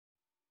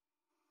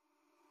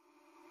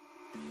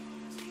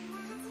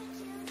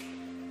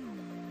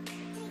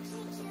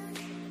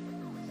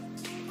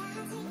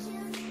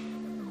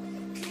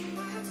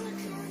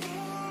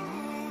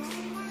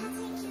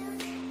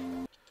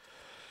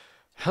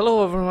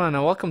Hello everyone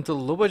and welcome to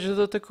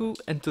Lupin,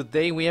 and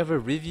today we have a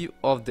review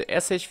of the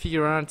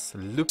S.H.Figuarts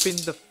Lupin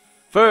the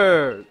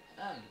Third.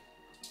 And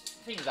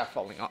things are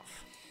falling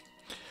off.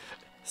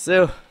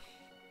 So,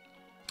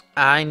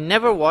 I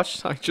never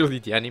watched actually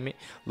the anime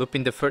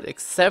Lupin the Third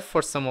except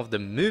for some of the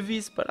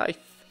movies, but I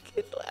think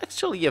it's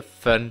actually a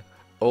fun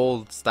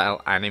old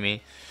style anime.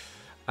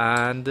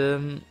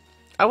 And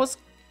I was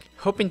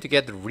hoping to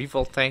get the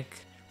Revoltank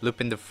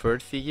Lupin the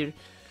Third figure,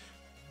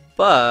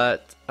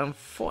 but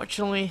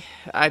unfortunately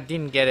I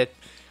didn't get it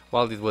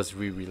while it was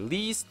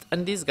re-released,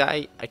 and this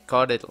guy I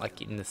caught it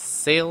like in the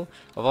sale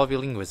of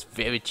HobbyLink. Was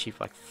very cheap,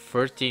 like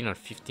 13 or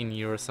 15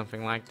 euros,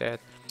 something like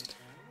that,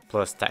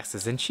 plus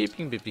taxes and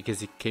shipping, but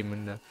because it came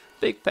in a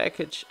big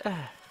package,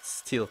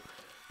 still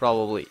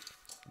probably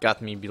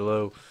got me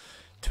below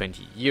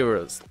 20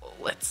 euros.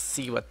 Let's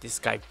see what this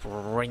guy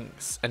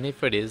brings, and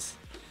if it is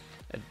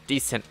a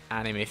decent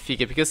anime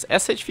figure, because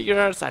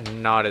S.H.Figuarts are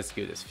not as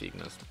good as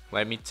Figmas,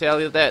 let me tell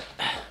you that.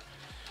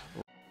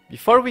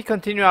 Before we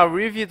continue our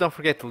review, don't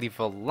forget to leave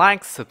a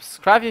like,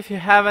 subscribe if you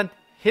haven't,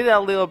 hit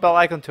that little bell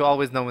icon to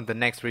always know when the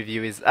next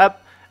review is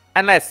up,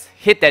 and let's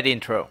hit that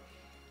intro.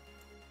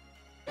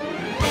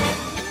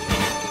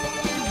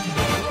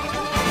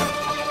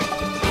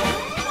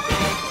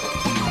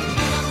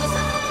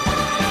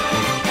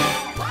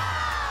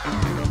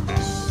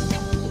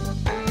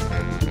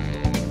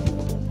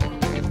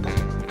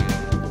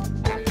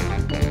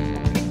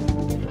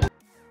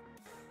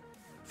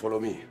 Follow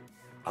me.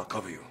 I'll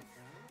cover you.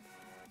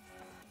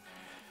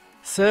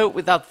 So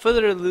without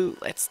further ado,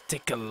 let's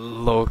take a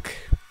look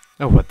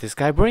at what this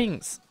guy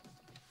brings.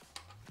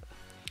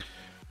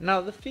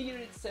 Now the figure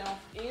itself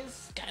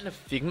is kind of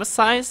Figma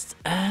sized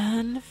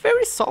and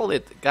very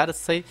solid. Gotta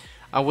say,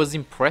 I was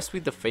impressed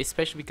with the face,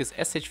 especially because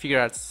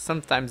S.H.Figuarts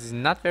sometimes is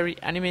not very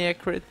anime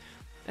accurate,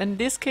 and in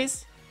this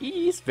case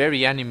he is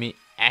very anime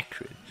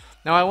accurate.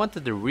 Now I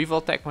wanted the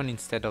Revoltank one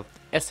instead of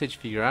the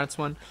S.H.Figuarts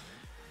one,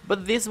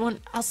 but this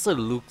one also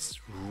looks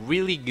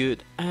really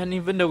good, and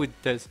even though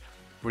it does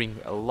bring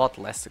a lot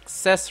less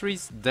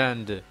accessories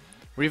than the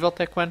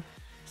Revoltank one,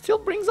 still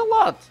brings a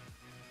lot.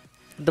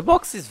 The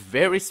box is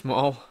very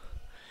small,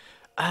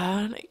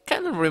 and it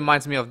kind of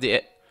reminds me of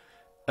the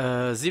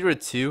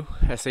 02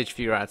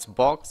 S.H.Figuarts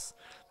box.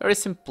 Very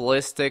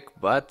simplistic,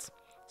 but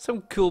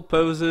some cool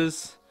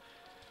poses,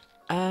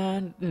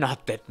 and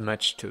not that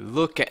much to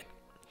look at.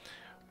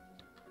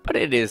 But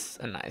it is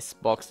a nice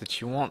box that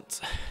you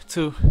want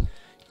to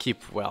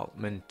keep well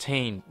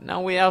maintained.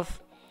 Now we have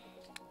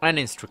an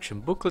instruction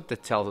booklet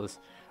that tells us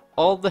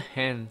all the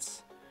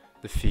hands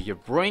the figure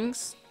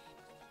brings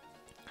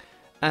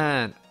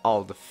and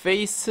all the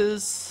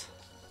faces,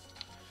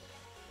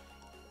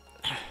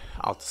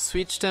 how to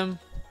switch them,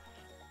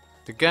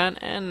 the gun,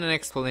 and an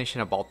explanation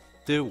about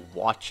the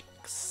watch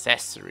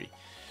accessory.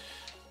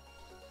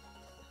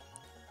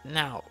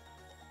 Now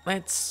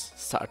let's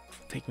start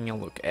taking a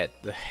look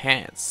at the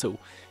hands. So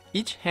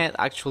each hand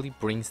actually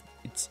brings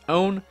its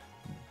own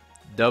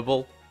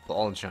double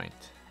ball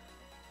joint.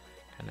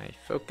 Can I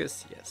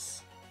focus?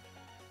 Yes.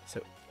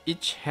 So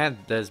each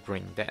head does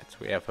bring that.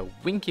 We have a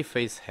winky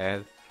face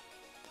head,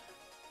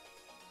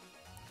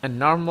 a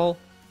normal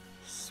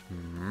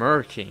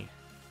smirking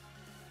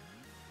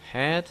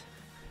head,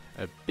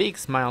 a big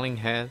smiling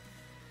head.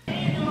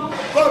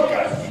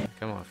 Focus!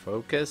 Come on,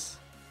 focus.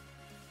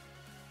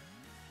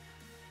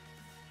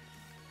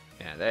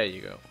 Yeah, there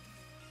you go.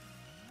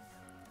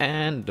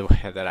 And the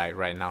head that I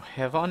right now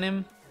have on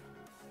him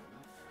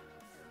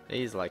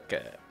is like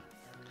a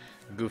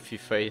goofy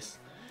face.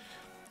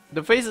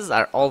 The faces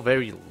are all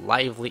very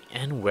lively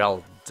and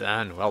well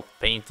done, well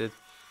painted,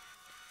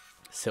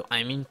 so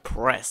I'm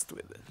impressed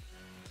with it.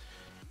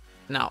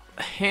 Now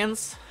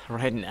hands,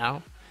 right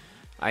now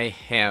I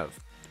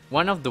have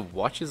one of the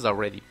watches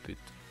already put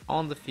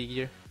on the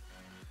figure.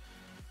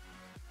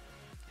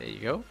 There you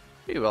go,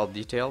 pretty well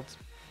detailed.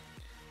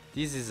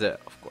 This is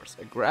of course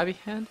a grabby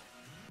hand.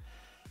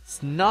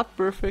 It's not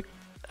perfect,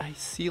 I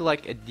see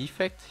like a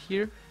defect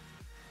here.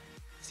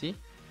 See,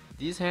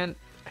 this hand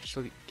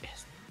actually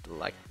gets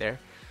like there.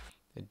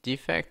 The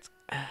defect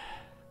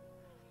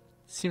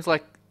seems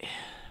like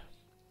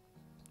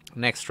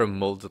an extra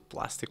molded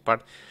plastic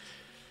part.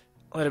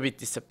 A little bit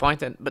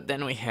disappointed, but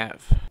then we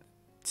have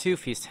two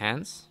fist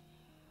hands.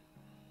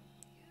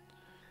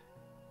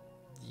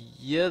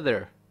 The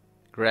other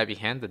grabby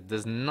hand that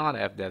does not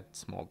have that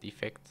small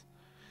defect.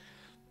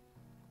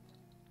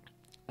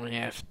 We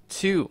have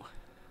two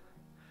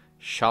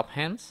shop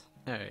hands.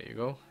 There you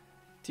go.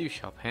 Two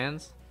shop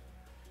hands.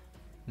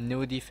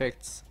 No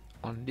defects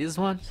on this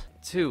one.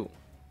 Two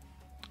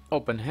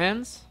open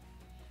hands.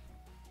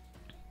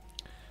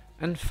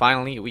 And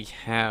finally we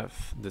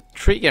have the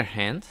trigger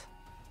hand,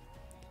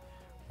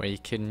 where you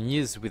can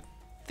use with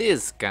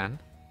this gun.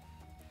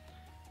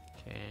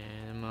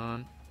 Come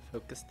on,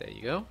 focus, there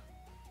you go.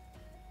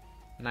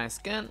 Nice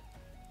gun,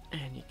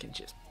 and you can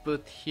just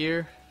put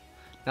here.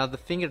 Now the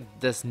finger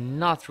does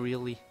not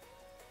really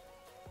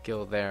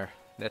go there.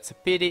 That's a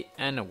pity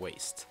and a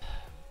waste.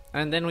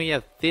 And then we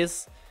have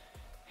this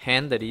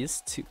hand that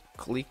is to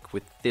click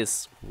with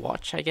this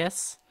watch, I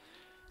guess.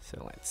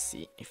 So let's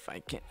see if I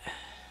can.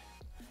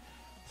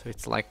 So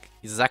it's like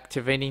it's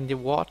activating the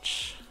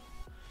watch.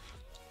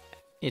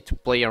 You need to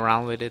play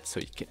around with it so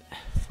you can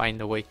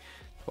find a way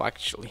to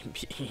actually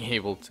being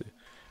able to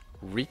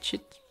reach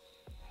it.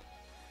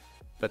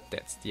 But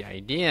that's the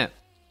idea.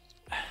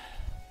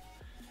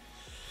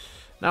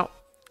 Now,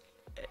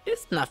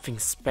 it's nothing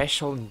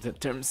special in the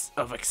terms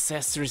of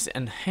accessories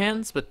and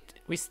hands, but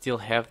we still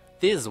have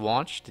this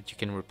watch that you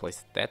can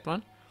replace that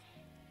one.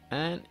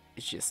 And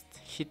it's just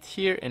hit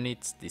here and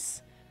it's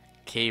this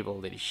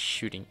cable that is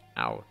shooting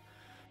out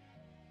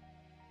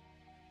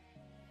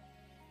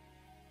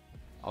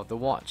of the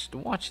watch. The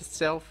watch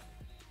itself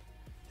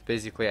is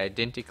basically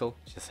identical,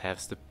 just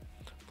has the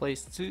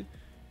place to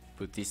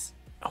put this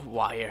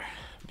wire.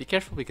 Be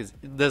careful because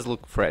it does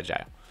look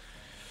fragile.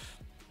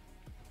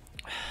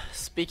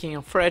 Speaking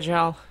of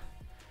fragile,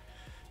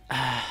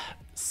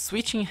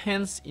 switching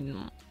hands,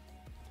 in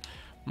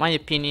my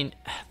opinion,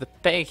 the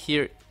peg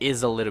here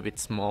is a little bit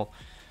small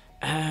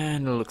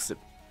and looks a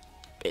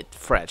bit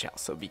fragile,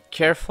 so be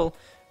careful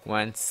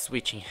when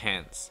switching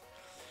hands.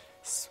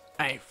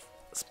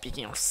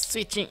 Speaking of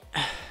switching,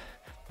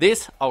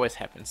 this always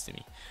happens to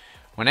me.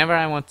 Whenever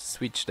I want to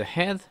switch the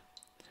head,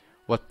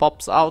 what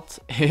pops out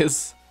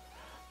is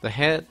the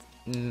head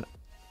and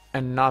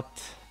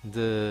not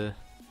the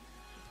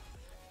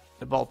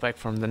ball peg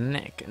from the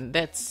neck, and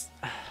that's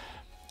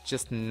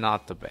just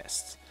not the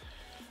best.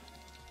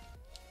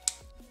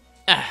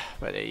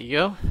 But there you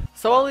go.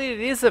 So while it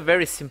is a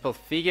very simple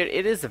figure,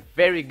 it is a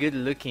very good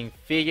looking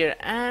figure,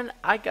 and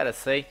I gotta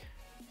say,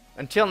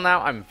 until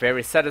now I'm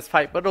very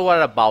satisfied. But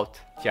what about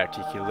the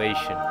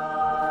articulation?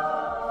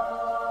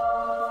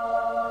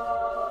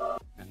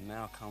 And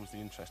now comes the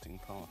interesting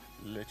part.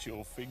 Let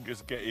your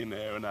fingers get in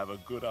there and have a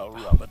good old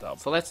rub-a-dub.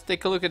 So let's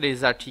take a look at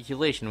his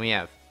articulation. We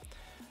have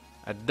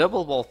a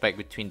double ball peg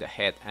between the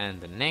head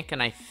and the neck,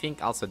 and I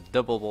think also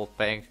double ball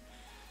peg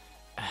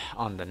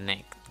on the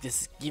neck.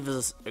 This gives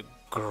us a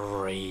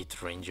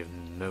great range of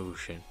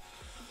motion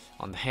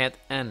on the head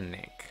and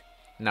neck.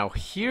 Now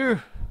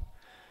here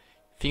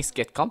things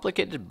get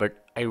complicated,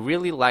 but I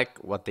really like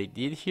what they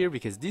did here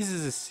because this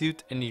is a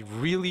suit and it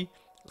really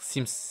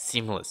seems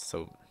seamless.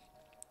 So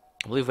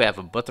I believe we have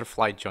a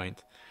butterfly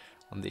joint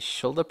on the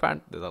shoulder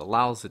part that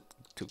allows it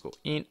to go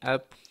in,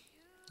 up,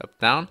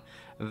 down.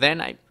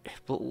 Then I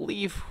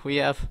believe we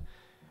have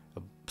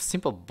a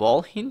simple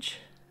ball hinge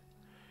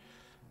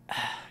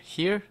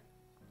here.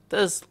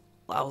 This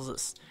allows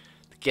us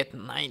to get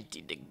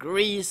 90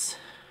 degrees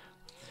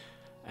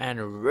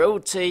and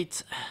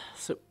rotate.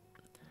 So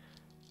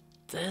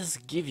this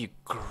gives you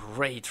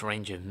great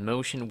range of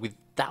motion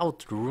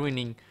without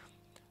ruining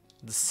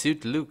the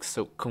suit look.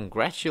 So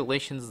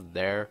congratulations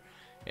there,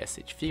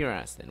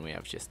 S.H.Figuarts. Then we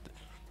have just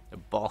a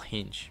ball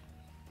hinge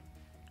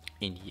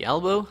in the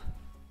elbow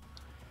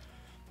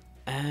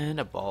and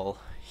a ball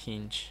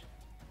hinge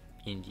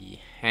in the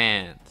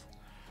hand.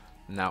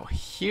 Now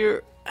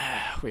here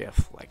we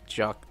have like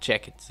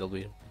jackets, a little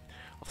bit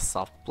of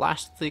soft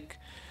plastic.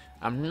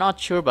 I'm not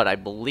sure, but I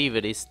believe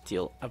it is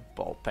still a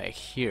ball peg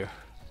here.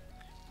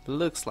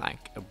 Looks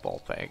like a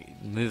ball peg,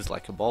 it moves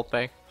like a ball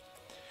peg.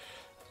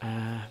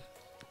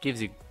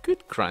 Gives you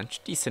good crunch,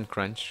 decent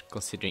crunch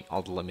considering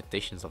all the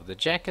limitations of the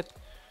jacket.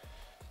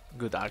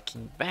 Good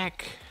arcing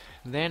back.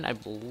 Then I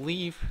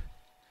believe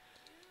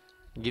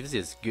gives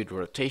us good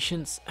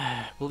rotations.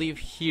 I believe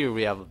here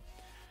we have a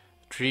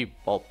 3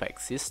 ball peg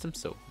system,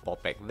 so ball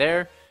peg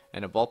there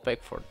and a ball peg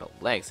for the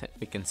legs.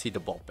 We can see the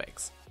ball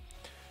pegs.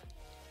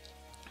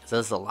 It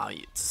does allow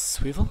you to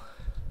swivel.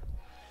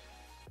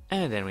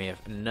 And then we have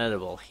another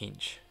ball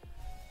hinge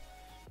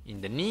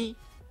in the knee,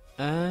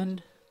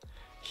 and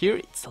here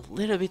it's a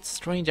little bit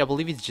strange. I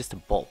believe it's just a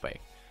ball peg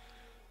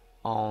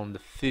on the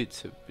foot,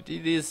 so, but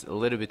it is a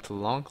little bit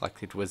long,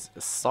 like it was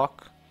a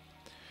sock.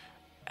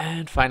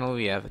 And finally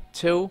we have a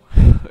toe,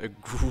 a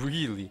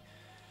really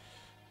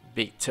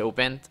big toe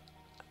bend,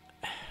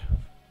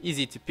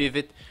 easy to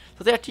pivot.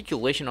 So the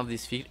articulation of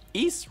this figure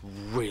is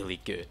really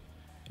good.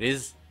 It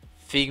is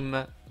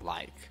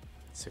Figma-like,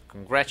 so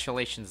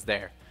congratulations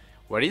there.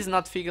 What is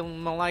not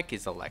Figma-like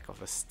is a lack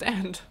of a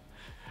stand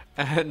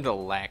and a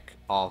lack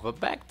of a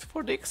back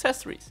for the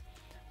accessories.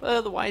 But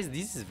otherwise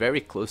this is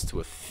very close to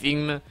a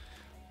Figma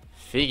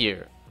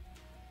figure.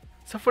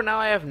 So for now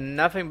I have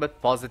nothing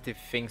but positive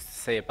things to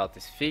say about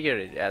this figure.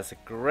 It has a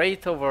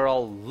great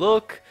overall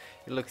look.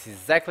 It looks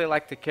exactly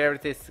like the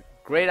characters.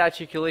 Great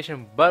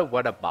articulation, but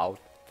what about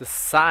the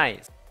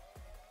size?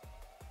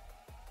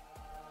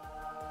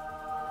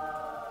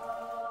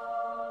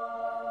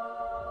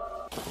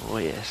 Oh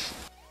yes.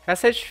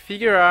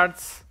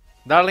 S.H.Figuarts,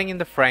 Darling in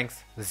the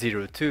Franxx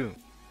 02.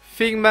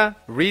 Figma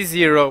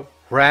ReZero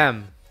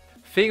Ram.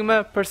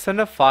 Figma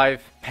Persona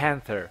 5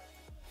 Panther.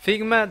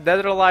 Figma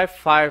Dead or Alive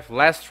 5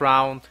 Last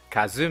Round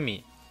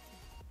Kazumi.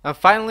 And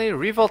finally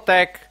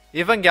Revoltech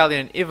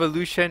Evangelion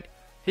Evolution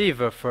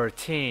EVA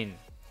 13.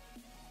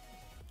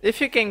 If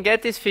you can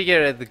get this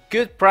figure at a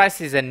good price,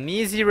 is an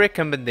easy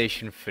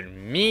recommendation for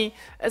me,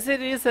 as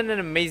it is an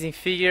amazing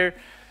figure.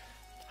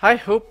 I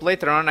hope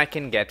later on I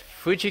can get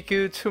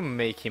Fujiku to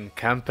make him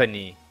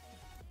company.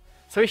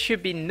 So it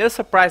should be no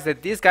surprise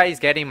that this guy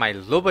is getting my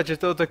low budget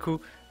otaku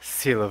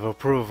seal of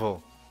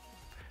approval.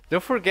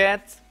 Don't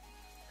forget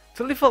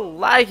to leave a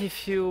like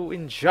if you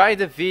enjoyed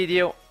the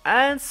video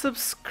and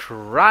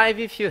subscribe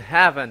if you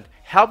haven't.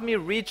 Help me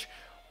reach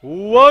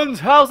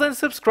 1000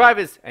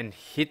 subscribers and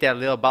hit that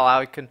little bell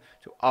icon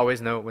to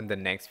always know when the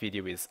next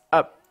video is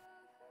up.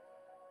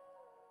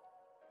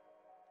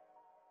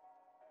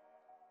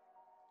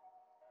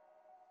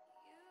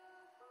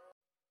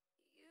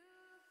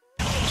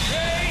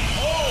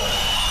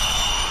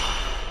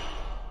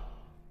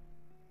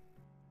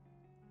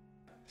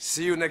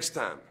 See you next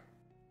time.